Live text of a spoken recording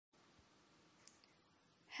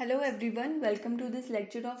Hello everyone, welcome to this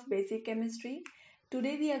lecture of basic chemistry.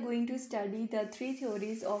 Today we are going to study the three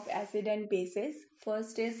theories of acid and bases.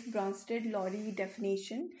 First is Bronsted-Lowry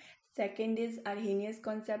definition. Second is Arrhenius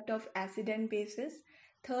concept of acid and bases.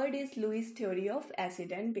 Third is Lewis theory of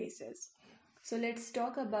acid and bases. So let's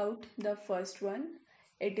talk about the first one.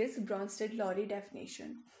 It is Bronsted-Lowry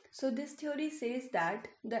definition. So this theory says that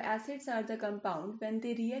the acids are the compound when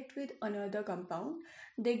they react with another compound,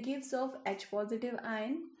 they gives off H positive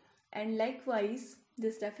ion, and likewise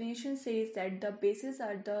this definition says that the bases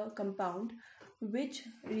are the compound which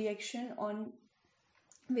reaction on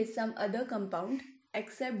with some other compound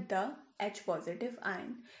except the H positive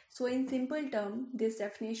ion. So in simple term, this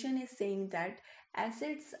definition is saying that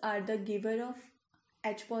acids are the giver of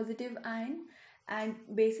H positive ion and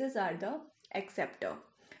bases are the acceptor.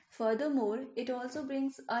 Furthermore, it also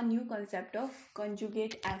brings a new concept of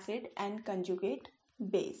conjugate acid and conjugate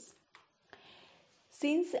base.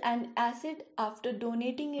 Since an acid after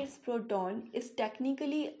donating its proton is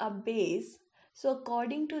technically a base, so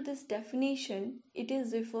according to this definition, it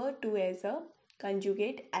is referred to as a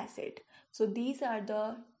conjugate acid. So these are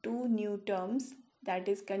the two new terms, that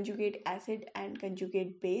is conjugate acid and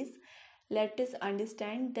conjugate base. Let us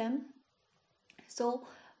understand them. So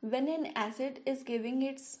when an acid is giving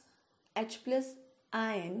its H plus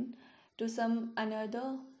ion to some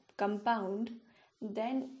another compound,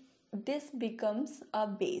 then this becomes a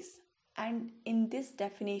base, and in this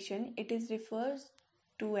definition it is referred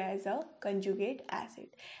to as a conjugate acid,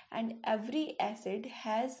 and every acid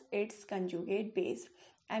has its conjugate base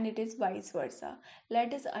and it is vice versa.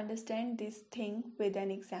 Let us understand this thing with an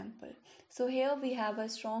example. So here we have a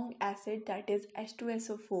strong acid, that is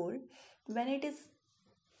H2SO4. When it is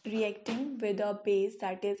reacting with a base,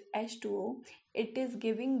 that is H2O, it is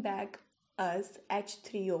giving back us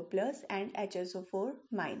H3O plus and HSO4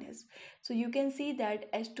 minus. So you can see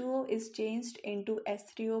that H2O is changed into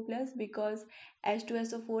H3O plus because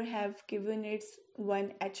H2SO4 have given its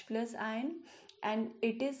one H plus ion and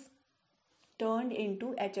it is turned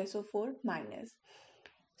into HSO4 minus.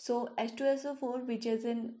 So H2SO4, which is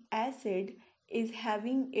an acid, is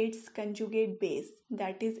having its conjugate base,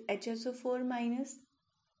 that is HSO4 minus,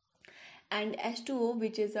 and H2O,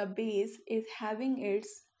 which is a base, is having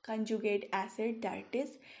its conjugate acid, that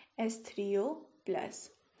is H3O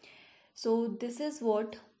plus. So this is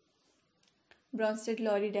what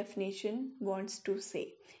Bronsted-Lowry definition wants to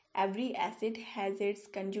say. Every acid has its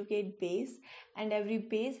conjugate base and every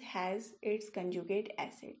base has its conjugate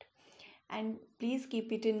acid. And please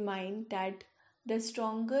keep it in mind that the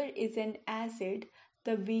stronger is an acid,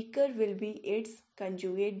 the weaker will be its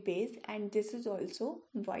conjugate base, and this is also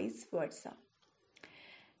vice versa.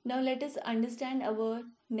 Now let us understand our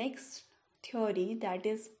next theory, that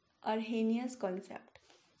is Arrhenius concept.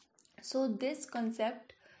 So this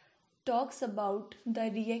concept talks about the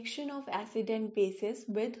reaction of acid and bases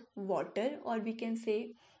with water, or we can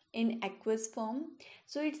say in aqueous form.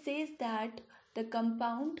 So it says that the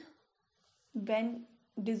compound when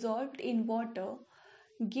dissolved in water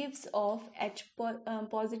gives off H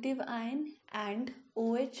positive ion and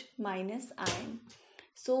OH minus ion.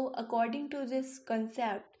 So according to this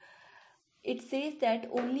concept, it says that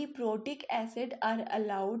only protic acid are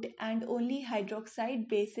allowed and only hydroxide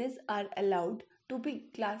bases are allowed to be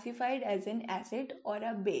classified as an acid or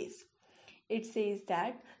a base. It says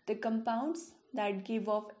that the compounds that give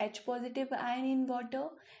off H positive ion in water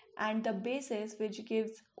and the bases which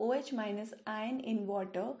gives OH minus ion in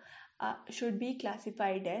water should be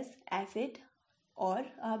classified as acid or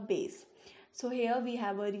a base. So here we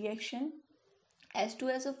have a reaction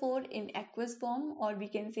H2SO4 in aqueous form, or we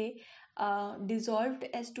can say dissolved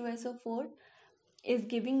H2SO4 is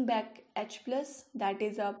giving back H plus, that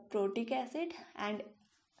is a protic acid, and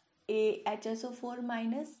a HSO4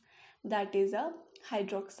 minus, that is a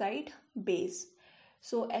hydroxide base.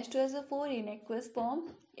 So H2SO4 in aqueous form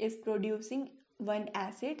is producing one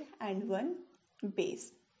acid and one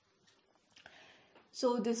base.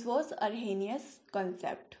 So this was Arrhenius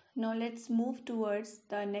concept. Now let's move towards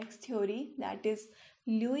the next theory, that is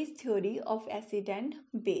Lewis theory of acid and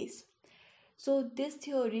base. So this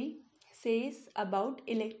theory says about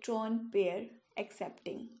electron pair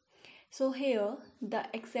accepting. So here the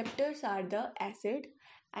acceptors are the acid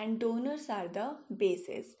and donors are the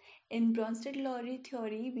bases. In Bronsted-Lowry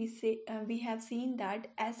theory, we have seen that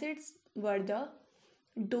acids were the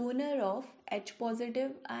donor of H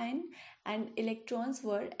positive ion and electrons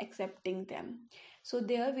were accepting them. So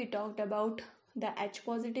there we talked about the H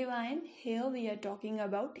positive ion. Here we are talking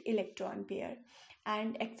about electron pair,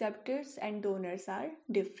 and acceptors and donors are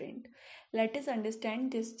different. Let us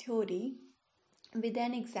understand this theory with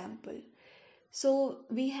an example. So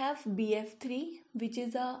we have BF3, which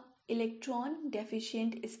is a electron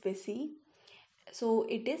deficient species. So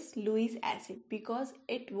it is Lewis acid because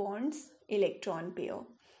it wants electron pair.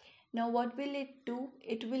 Now what will it do?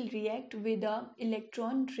 It will react with a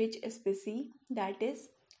electron rich species, that is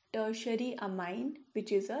tertiary amine,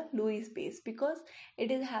 which is a Lewis base because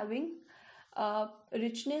it is having a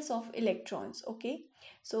richness of electrons. Okay,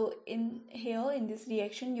 so in here in this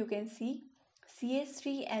reaction you can see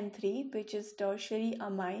CH3N3, which is tertiary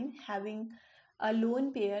amine having a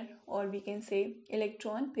lone pair, or we can say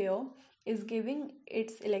electron pair, is giving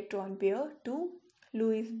its electron pair to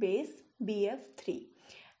Lewis base BF3,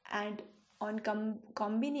 and on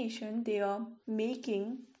combination they are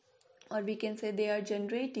making, or we can say they are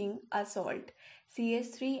generating a salt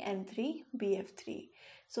CH3N3BF3.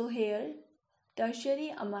 So here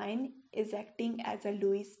tertiary amine is acting as a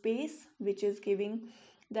Lewis base, which is giving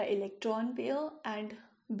the electron pair, and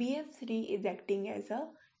BF3 is acting as a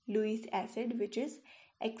Lewis acid, which is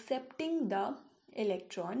accepting the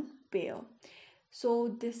electron pair. So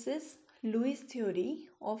this is Lewis theory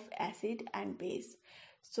of acid and base.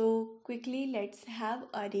 So quickly let's have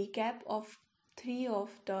a recap of three of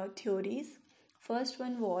the theories. First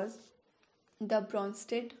one was the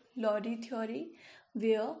Bronsted-Lowry theory,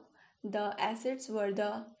 where the acids were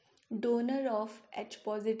the donor of H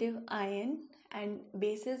positive ion and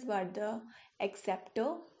bases were the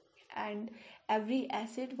acceptor, and every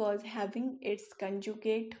acid was having its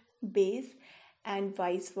conjugate base and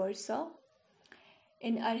vice versa.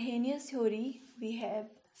 In Arrhenius theory, we have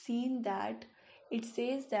seen that it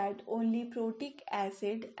says that only protic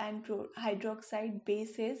acid and hydroxide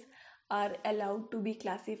bases are allowed to be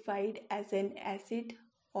classified as an acid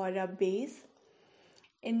or a base.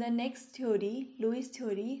 In the next theory, Lewis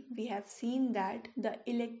theory, we have seen that the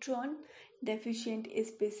electron deficient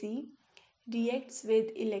species reacts with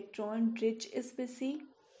electron rich species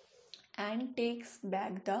and takes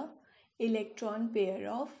back the electron pair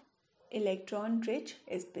of electron rich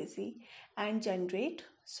species and generate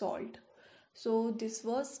salt. So this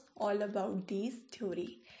was all about these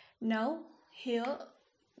theory. Now here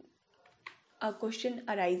a question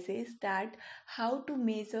arises that how to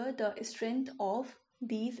measure the strength of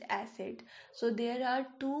these acids. So there are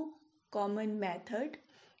two common methods.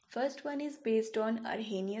 First one is based on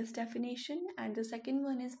Arrhenius definition and the second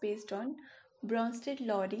one is based on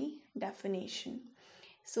Bronsted-Lowry definition.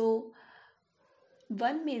 So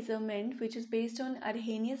one measurement which is based on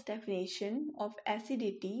Arrhenius definition of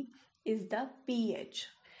acidity is the pH.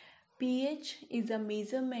 pH is a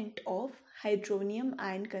measurement of hydronium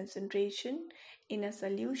ion concentration in a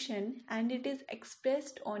solution, and it is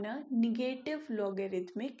expressed on a negative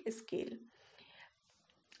logarithmic scale.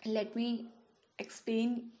 Let me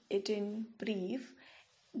explain it in brief.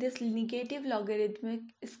 This negative logarithmic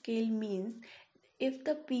scale means if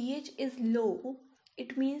the pH is low,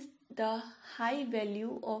 it means the high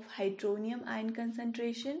value of hydronium ion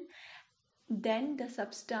concentration, then the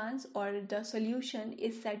substance or the solution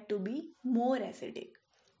is said to be more acidic.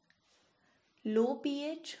 Low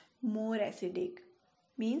pH, more acidic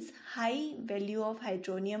means high value of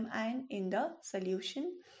hydronium ion in the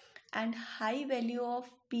solution, and high value of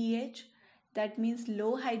pH, that means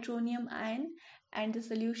low hydronium ion, and the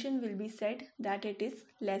solution will be said that it is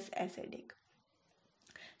less acidic.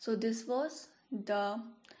 So this was the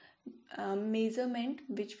measurement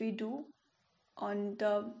which we do on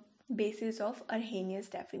the basis of Arrhenius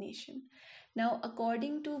definition. Now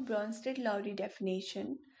according to Bronsted-Lowry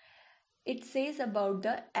definition, it says about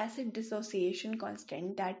the acid dissociation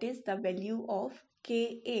constant, that is the value of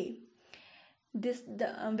Ka.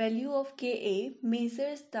 The value of Ka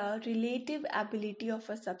measures the relative ability of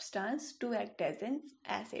a substance to act as an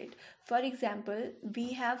acid. For example,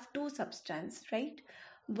 we have two substances, right?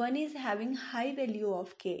 One is having high value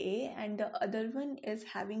of Ka and the other one is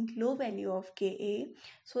having low value of Ka.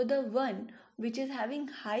 So the one which is having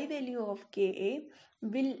high value of Ka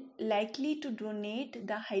will likely to donate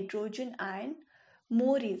the hydrogen ion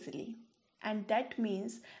more easily, and that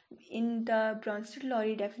means in the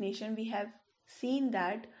Bronsted-Lowry definition we have seen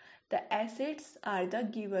that the acids are the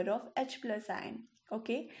giver of H plus ion.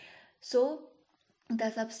 Okay, so the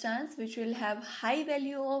substance which will have high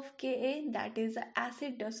value of Ka, that is the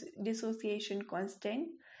acid dissociation constant,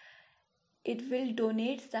 it will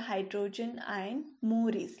donate the hydrogen ion more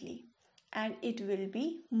easily and it will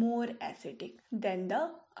be more acidic than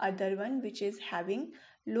the other one which is having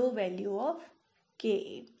low value of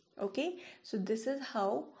Ka. Okay, so this is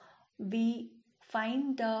how we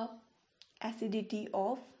find the acidity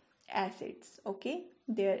of acids, okay,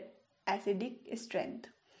 their acidic strength.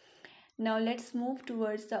 Now let's move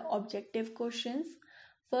towards the objective questions.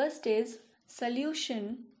 First is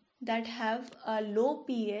solution that have a low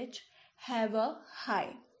pH have a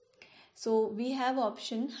high. So we have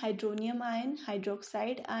option hydronium ion,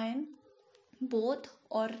 hydroxide ion, both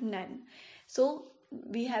or none. So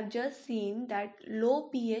we have just seen that low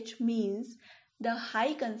pH means the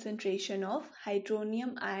high concentration of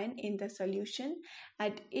hydronium ion in the solution,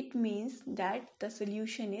 and it means that the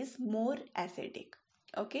solution is more acidic.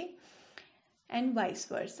 Okay, and vice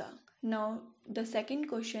versa. Now the second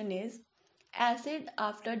question is, acid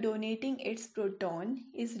after donating its proton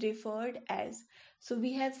is referred as. So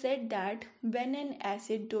we have said that when an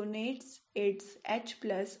acid donates its H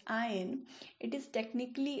plus ion, it is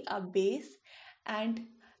technically a base, and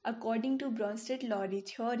according to Bronsted-Lowry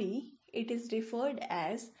theory, it is referred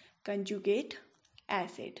as conjugate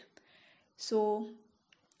acid. So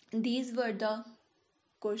these were the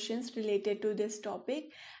questions related to this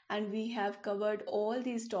topic, and we have covered all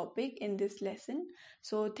these topics in this lesson.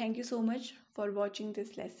 So thank you so much for watching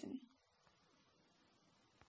this lesson.